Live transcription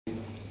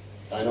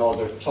I know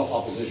they're tough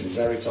opposition,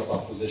 very tough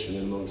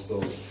opposition amongst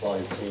those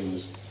 5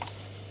 teams.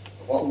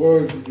 What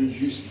word would you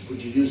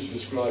use to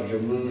describe your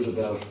mood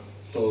about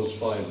those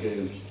 5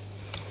 games?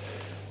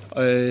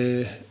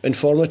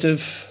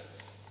 Informative.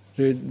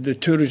 The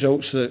 2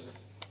 results that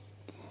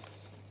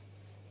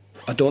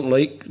I don't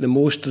like the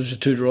most is the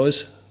 2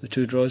 draws. The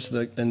 2 draws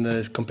in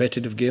the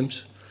competitive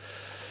games.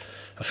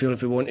 I feel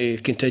if we want to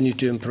continue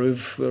to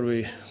improve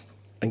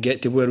and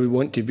get to where we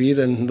want to be,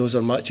 then those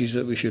are matches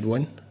that we should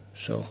win.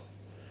 So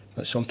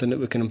that's something that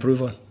we can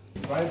improve on.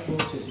 Brian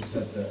Fortis has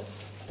said that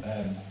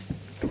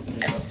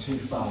you're not too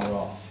far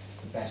off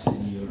the best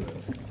in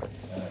Europe.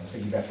 I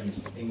think he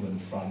referenced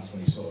England, France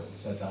when he sort of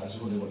said that. I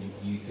just wonder what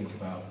you think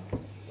about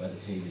where the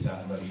team is at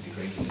and whether you'd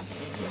agree.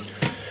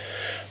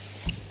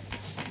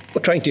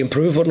 We're trying to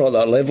improve. We're not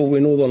that level. We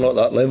know we're not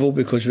that level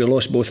because we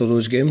lost both of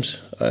those games.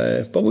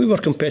 But we were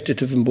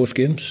competitive in both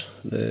games.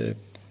 The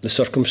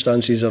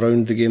circumstances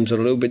around the games are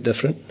a little bit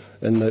different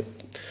in that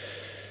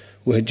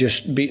we had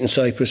just beaten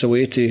Cyprus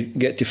away to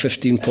get to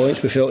 15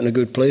 points. We felt in a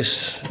good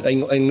place.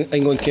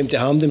 England came to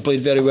Hampden, played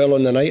very well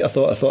on the night. I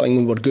thought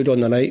England were good on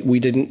the night. We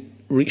didn't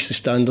reach the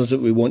standards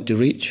that we want to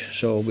reach,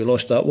 so we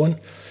lost that one.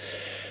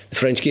 The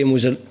French game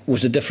was a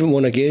different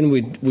one again.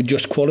 We'd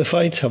just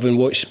qualified, having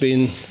watched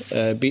Spain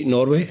beat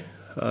Norway,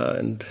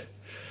 and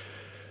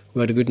we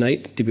had a good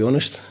night, to be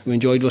honest. We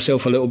enjoyed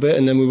ourselves a little bit,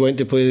 and then we went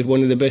to play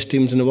one of the best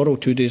teams in the world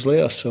 2 days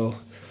later. So,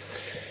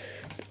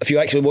 if you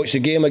actually watch the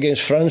game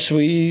against France,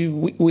 we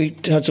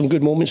had some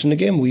good moments in the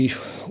game. We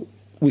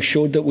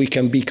showed that we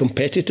can be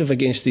competitive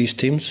against these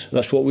teams.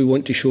 That's what we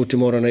want to show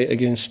tomorrow night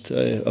against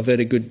a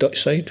very good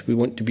Dutch side. We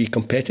want to be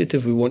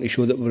competitive. We want to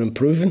show that we're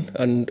improving,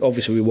 and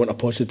obviously we want a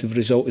positive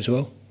result as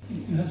well.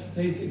 You have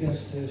played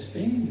against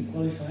Spain in the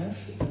qualifiers,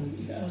 and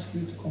if I ask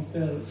you to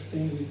compare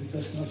Spain with the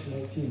Dutch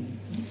national team,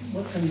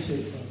 what can you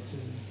say about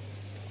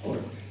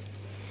Orange?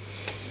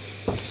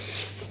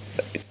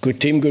 Good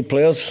team, good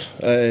players.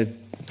 I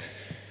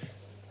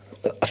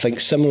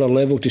think similar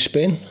level to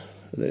Spain.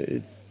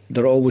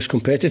 They're always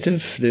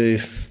competitive.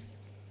 The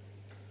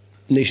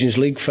Nations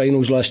League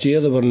finals last year,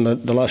 they were in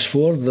the last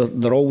 4.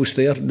 They're always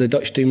there. The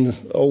Dutch team,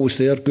 always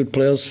there. Good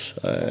players.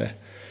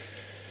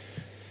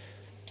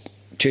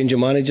 Change of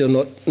manager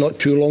not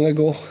too long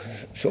ago.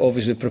 So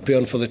obviously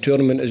preparing for the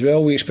tournament as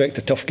well. We expect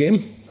a tough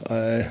game.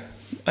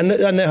 And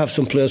they have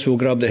some players who will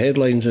grab the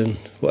headlines and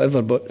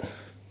whatever, but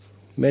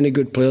many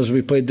good players.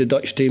 We played the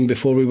Dutch team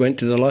before we went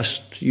to the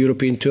last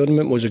European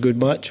tournament. It was a good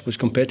match, was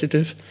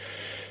competitive.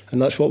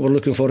 And that's what we're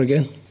looking for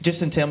again.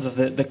 Just in terms of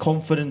the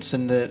confidence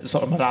and the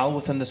sort of morale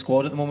within the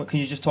squad at the moment, can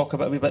you just talk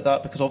about a wee bit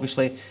that? Because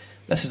obviously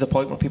this is the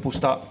point where people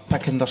start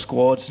picking their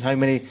squads and how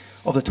many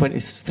of the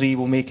 23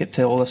 will make it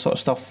to all this sort of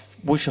stuff.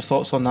 What's your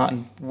thoughts on that,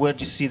 and where do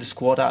you see the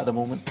squad at the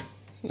moment?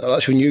 Well,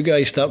 that's when you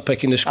guys start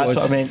picking the squad. That's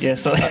what I meant, yeah,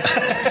 sorry.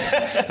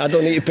 I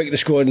don't need to pick the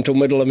squad until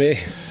middle of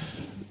May.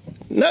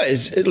 No,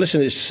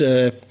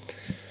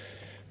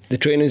 the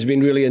training's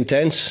been really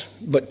intense,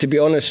 but to be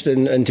honest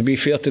and to be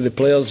fair to the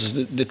players,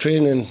 the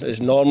training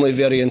is normally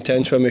very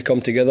intense when we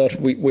come together.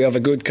 We have a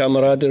good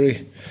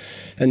camaraderie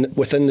and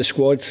within the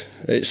squad.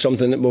 It's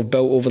something that we've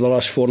built over the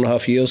last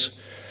 4.5 years.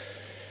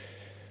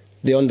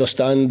 They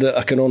understand that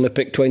I can only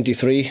pick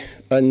 23,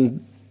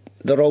 and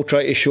they're all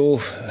trying to show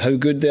how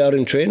good they are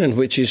in training,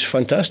 which is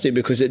fantastic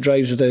because it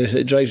drives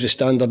the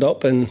standard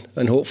up, and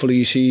hopefully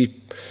you see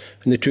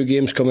in the 2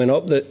 games coming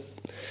up that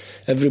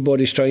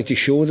everybody's trying to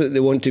show that they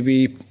want to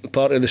be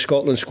part of the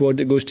Scotland squad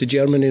that goes to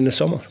Germany in the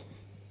summer.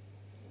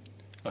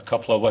 A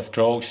couple of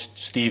withdrawals,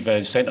 Steve,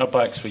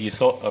 centre-backs,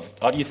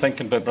 are you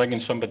thinking about bringing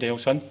somebody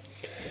else in?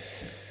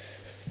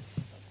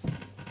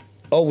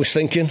 Always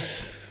thinking,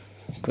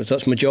 because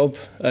that's my job.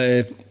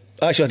 I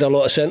actually had a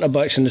lot of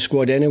centre-backs in the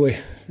squad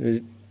anyway,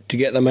 to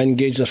get them in,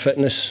 gauge their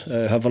fitness,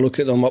 have a look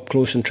at them up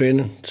close in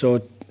training.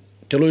 So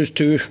to lose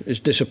 2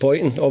 is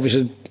disappointing.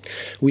 Obviously,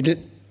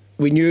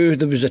 we knew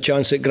there was a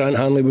chance that Grant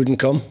Hanley wouldn't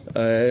come.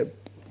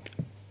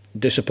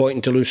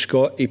 Disappointing to lose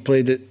Scott. He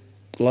played it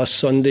last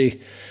Sunday,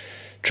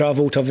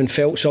 travelled having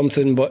felt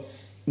something, but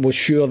was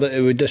sure that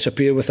it would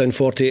disappear within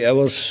 48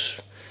 hours.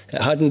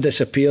 It hadn't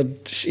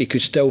disappeared. He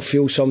could still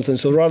feel something.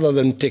 So rather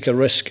than take a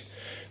risk,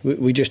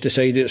 we just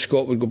decided that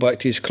Scott would go back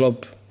to his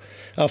club.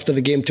 After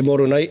the game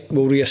tomorrow night,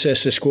 we'll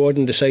reassess the squad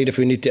and decide if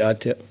we need to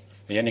add to it.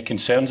 Are you any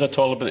concerns at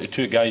all about the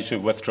 2 guys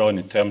who've withdrawn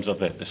in terms of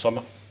the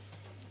summer?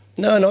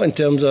 No, not in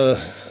terms of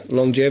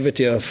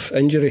longevity of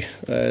injury.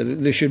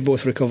 They should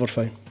both recover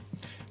fine.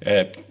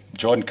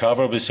 John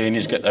Carver was saying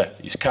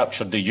he's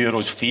captured the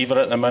Euros fever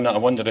at the minute. I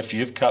wonder if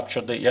you've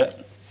captured it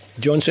yet.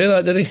 John say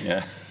that, did he?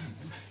 Yeah.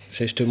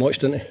 Says too much,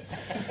 doesn't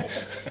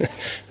he?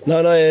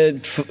 No,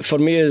 for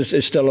me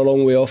it's still a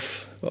long way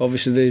off.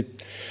 Obviously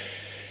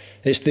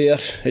it's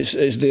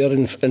there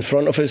in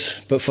front of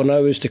us, but for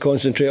now is to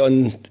concentrate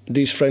on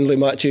these friendly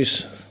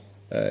matches,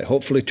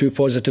 hopefully 2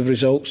 positive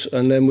results,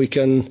 and then we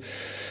can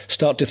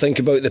start to think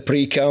about the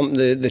pre-camp,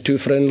 the 2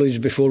 friendlies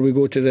before we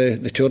go to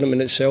the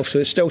tournament itself. So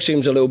it still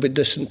seems a little bit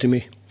distant to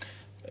me.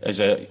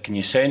 Can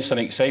you sense an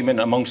excitement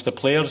amongst the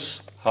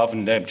players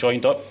having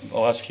joined up the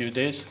last few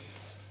days?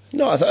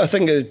 No, I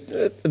think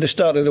at the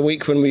start of the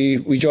week when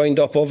we joined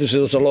up, obviously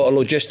there's a lot of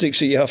logistics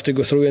that you have to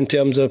go through in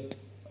terms of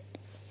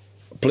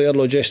player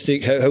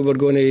logistic, how we're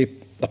going to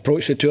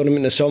approach the tournament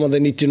in the summer. They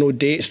need to know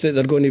dates that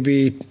they're going to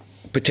be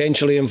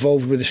potentially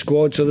involved with the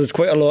squad. So there's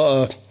quite a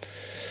lot of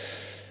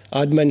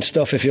admin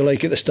stuff, if you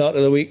like, at the start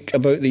of the week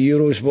about the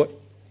Euros. But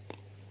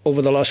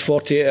over the last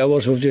 48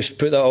 hours, we've just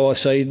put that all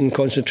aside and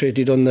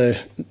concentrated on the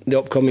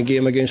upcoming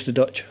game against the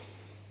Dutch.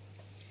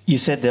 You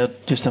said there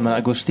just a minute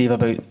ago, Steve,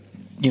 about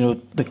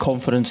the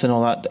confidence and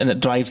all that, and it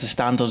drives the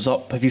standards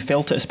up. Have you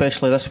felt it,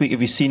 especially this week?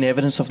 Have you seen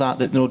evidence of that?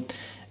 That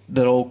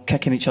they're all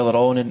kicking each other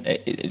on, and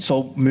it's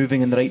all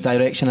moving in the right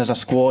direction as a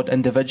squad,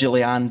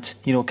 individually and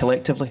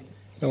collectively.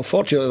 Well,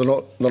 fortunately,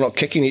 they're not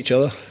kicking each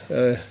other.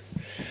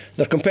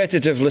 They're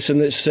competitive.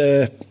 Listen, it's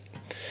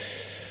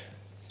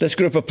this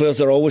group of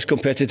players are always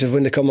competitive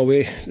when they come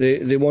away.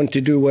 They want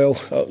to do well.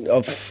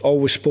 I've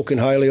always spoken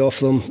highly of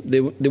them.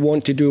 They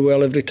want to do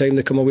well every time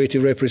they come away to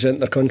represent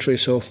their country.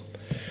 So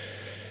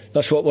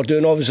that's what we're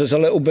doing. Obviously, there's a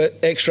little bit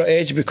extra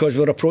edge because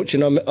we're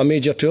approaching a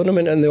major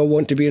tournament and they all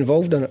want to be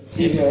involved in it.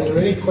 Steve, are there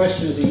any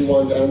questions that you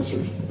want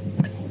answered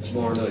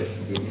tomorrow night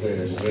with your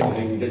players? Is there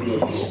anything that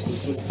you're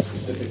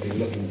specifically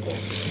looking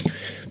for?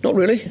 Not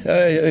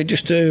really.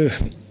 Just to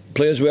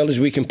play as well as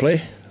we can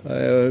play.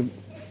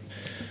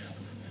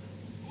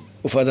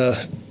 We've had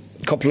a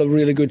couple of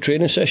really good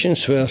training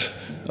sessions where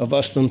I've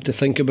asked them to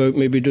think about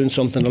maybe doing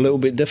something a little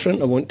bit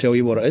different. I won't tell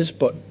you what it is,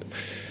 but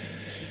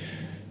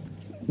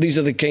these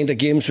are the kind of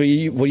games where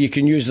you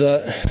can use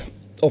that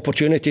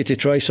opportunity to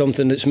try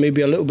something that's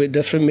maybe a little bit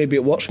different. Maybe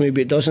it works,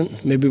 maybe it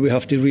doesn't. Maybe we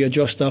have to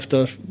readjust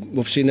after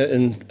we've seen it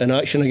in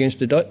action against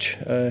the Dutch.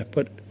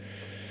 But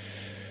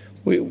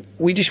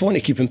we just want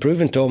to keep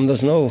improving, Tom.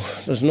 There's no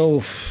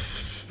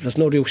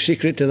real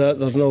secret to that.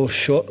 There's no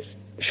short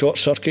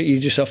circuit. You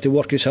just have to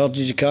work as hard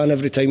as you can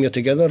every time you're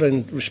together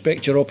and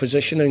respect your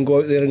opposition and go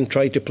out there and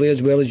try to play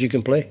as well as you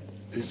can play.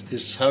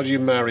 How do you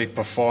marry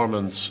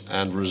performance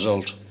and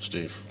result,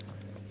 Steve?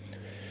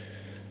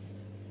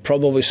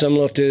 Probably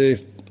similar to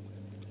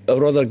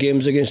our other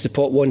games against the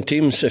pot 1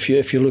 teams. If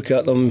you look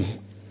at them,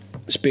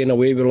 Spain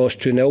away we lost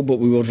 2-0, but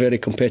we were very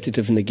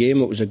competitive in the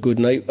game. It was a good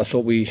night. I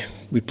thought we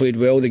played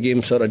well. The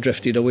game sort of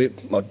drifted away,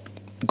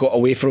 got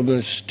away from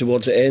us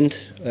towards the end.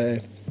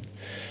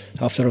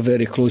 After a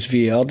very close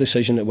VAR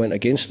decision that went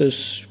against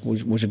us,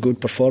 was a good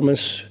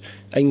performance.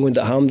 England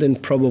at Hampden,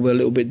 probably a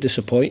little bit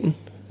disappointing.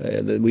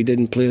 That we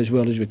didn't play as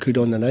well as we could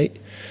on the night.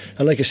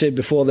 And like I said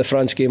before, the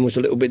France game was a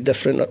little bit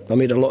different. I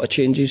made a lot of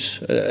changes,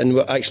 and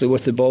actually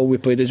with the ball we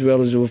played as well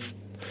as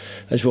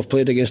we've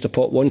played against a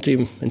pot 1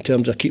 team in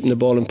terms of keeping the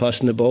ball and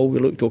passing the ball. We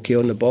looked okay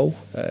on the ball,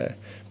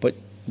 but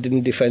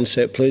didn't defend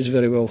set plays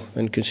very well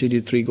and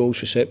conceded 3 goals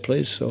for set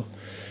plays. So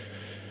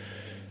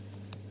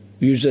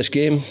we use this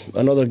game,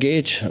 another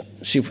gauge,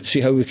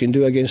 see how we can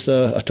do against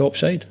a top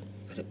side.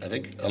 I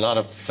think a lot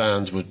of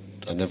fans would,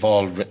 and we've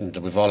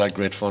all had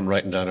great fun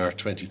writing down our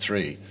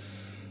 23.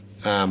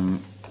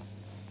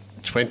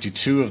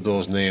 22 of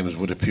those names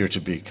would appear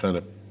to be kind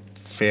of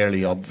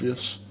fairly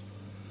obvious.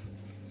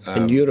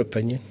 In your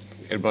opinion?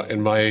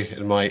 In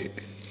my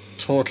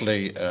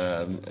totally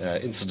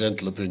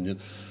incidental opinion,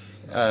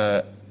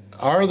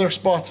 are there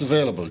spots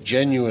available?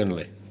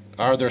 Genuinely,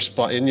 are there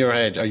spots in your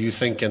head? Are you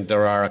thinking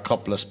there are a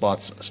couple of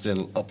spots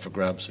still up for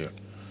grabs here?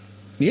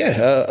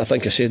 Yeah, I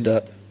think I said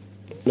that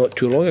not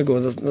too long ago.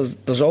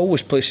 There's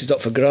always places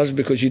up for grabs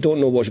because you don't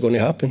know what's going to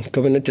happen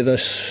coming into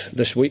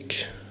this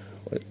week.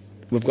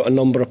 We've got a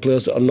number of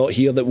players that are not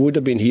here that would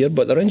have been here,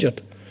 but they're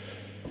injured.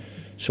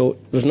 So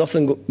there's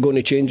nothing going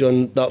to change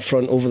on that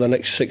front over the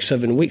next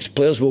 6-7 weeks.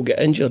 Players will get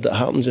injured. That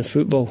happens in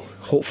football.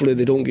 Hopefully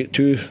they don't get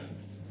too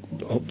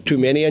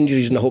many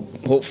injuries, and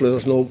hopefully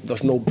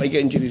there's no big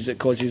injuries that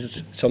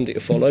causes somebody to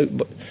fall out.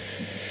 But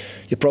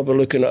you're probably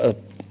looking at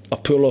a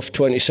pool of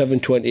 27,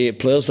 28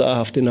 players that I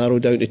have to narrow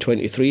down to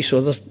 23.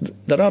 So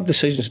there are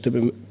decisions to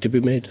be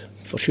made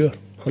for sure,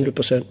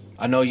 100%.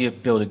 I know you're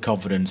building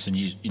confidence and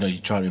you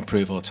try to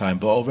improve all the time,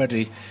 but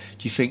already do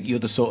you think you're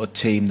the sort of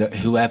team that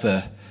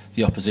whoever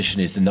the opposition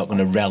is, they're not going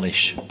to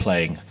relish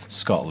playing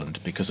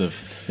Scotland because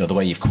of the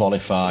way you've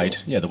qualified,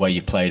 the way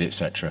you've played,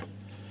 etc.?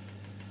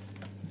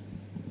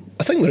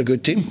 I think we're a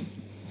good team.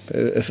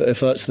 If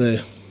that's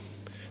the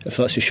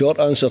short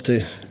answer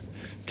to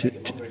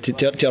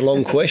a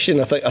long question,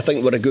 I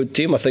think we're a good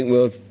team. I think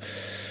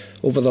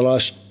over the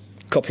last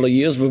couple of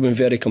years we've been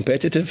very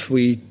competitive.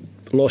 We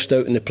lost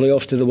out in the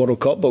playoffs to the World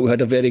Cup, but we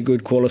had a very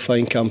good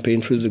qualifying campaign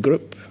through the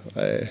group.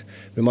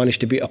 We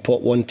managed to beat a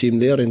pot 1 team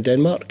there in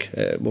Denmark.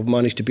 We've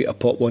managed to beat a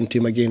pot 1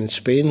 team again in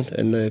Spain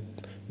in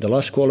the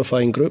last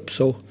qualifying group.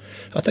 So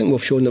I think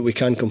we've shown that we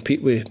can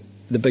compete with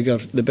the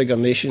bigger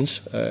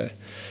nations.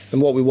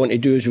 And what we want to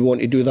do is we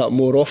want to do that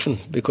more often,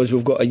 because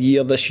we've got a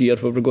year this year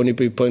where we're going to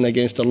be playing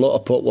against a lot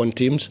of pot 1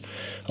 teams,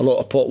 a lot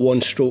of pot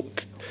 1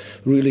 stroke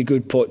really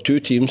good pot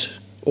 2 teams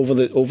over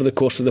the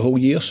course of the whole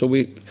year. So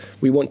we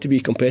want to be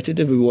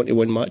competitive, we want to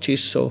win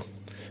matches. So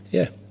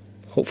yeah,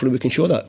 hopefully we can show that.